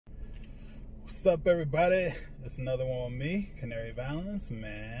What's up, everybody? It's another one with me, Canary Valens.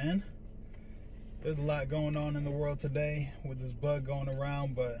 Man, there's a lot going on in the world today with this bug going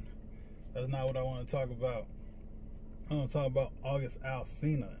around, but that's not what I want to talk about. I want to talk about August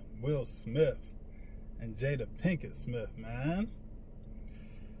Alsina, Will Smith, and Jada Pinkett Smith, man.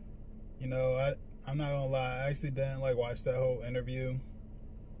 You know, I'm not gonna lie, I actually didn't watch that whole interview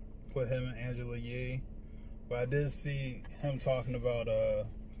with him and Angela Yee, but I did see him talking about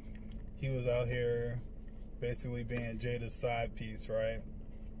he was out here basically being Jada's side piece, right?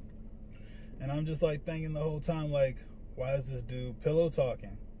 And I'm just thinking the whole time, why is this dude pillow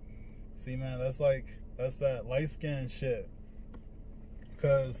talking? See, man, that's that light skin shit.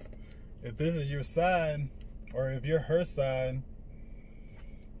 Because if this is your side, or if you're her side,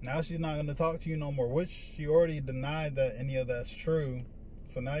 now she's not going to talk to you no more, which she already denied that any of that's true.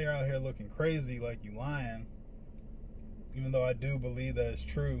 So now you're out here looking crazy like you lying. Even though I do believe that it's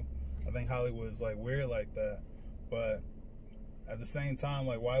true. I think Hollywood's weird like that. But at the same time,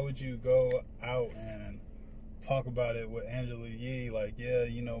 why would you go out and talk about it with Angela Yee? Yeah,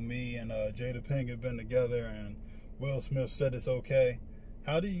 you know, me and Jada Pinkett have been together and Will Smith said it's okay.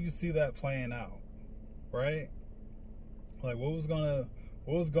 How do you see that playing out? Right? What was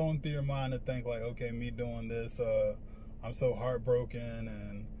going through your mind to think okay, me doing this, I'm so heartbroken,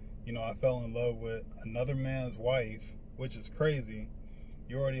 and you know, I fell in love with another man's wife, which is crazy.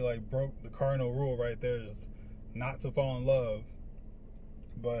 You already broke the cardinal rule right there, is not to fall in love.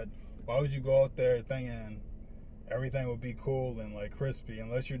 But why would you go out there thinking everything would be cool and crispy,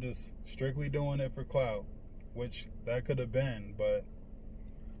 unless you're just strictly doing it for clout, which that could have been. But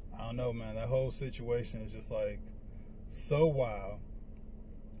I don't know, man, that whole situation is just so wild.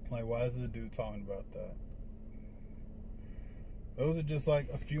 Why is this dude talking about that? Those are just a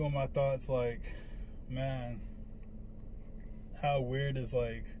few of my thoughts. Man, how weird is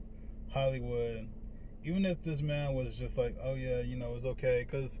Hollywood? Even if this man was just oh yeah, you know, it's okay,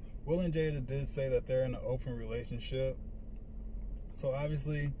 because Will and Jada did say that they're in an open relationship. So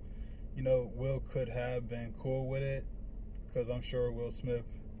obviously, you know, Will could have been cool with it, because I'm sure Will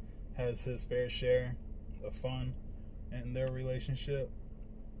Smith has his fair share of fun in their relationship.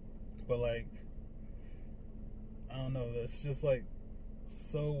 But I don't know, that's just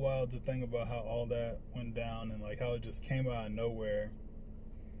so wild to think about how all that went down, and how it just came out of nowhere.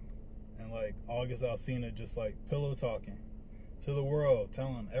 And August Alsina just pillow talking to the world,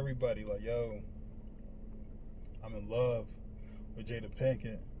 telling everybody yo, I'm in love with Jada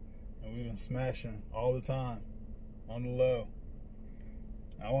Pinkett, and we've been smashing all the time on the low.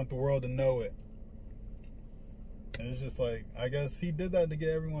 I want the world to know it. And it's just I guess he did that to get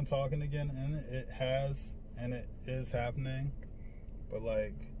everyone talking again, and it has, and it is happening. But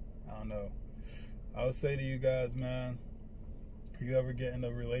I don't know. I would say to you guys, man, if you ever get in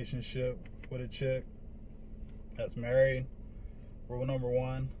a relationship with a chick that's married, rule number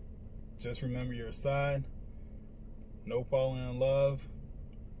one, just remember your side. No falling in love.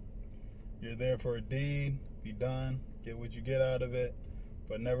 You're there for a deed. Be done. Get what you get out of it,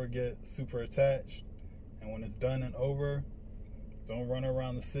 but never get super attached. And when it's done and over, don't run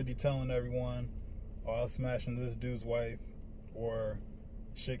around the city telling everyone, oh, I was smashing this dude's wife, or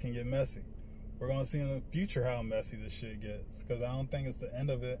shit can get messy. We're going to see in the future how messy this shit gets, because I don't think it's the end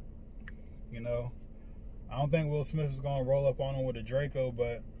of it. You know, I don't think Will Smith is going to roll up on him with a Draco,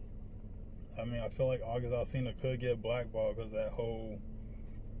 but I mean, I feel like August Alsina could get blackballed because that whole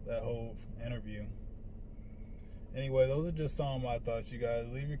interview. Anyway, those are just some of my thoughts, you guys.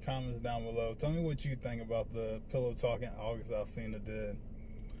 Leave your comments down below. Tell me what you think about the pillow talking August Alsina did,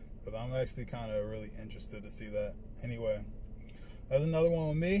 because I'm actually kind of really interested to see that. Anyway, that's another one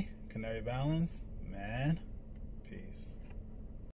with me, Canary Valens. Man, peace.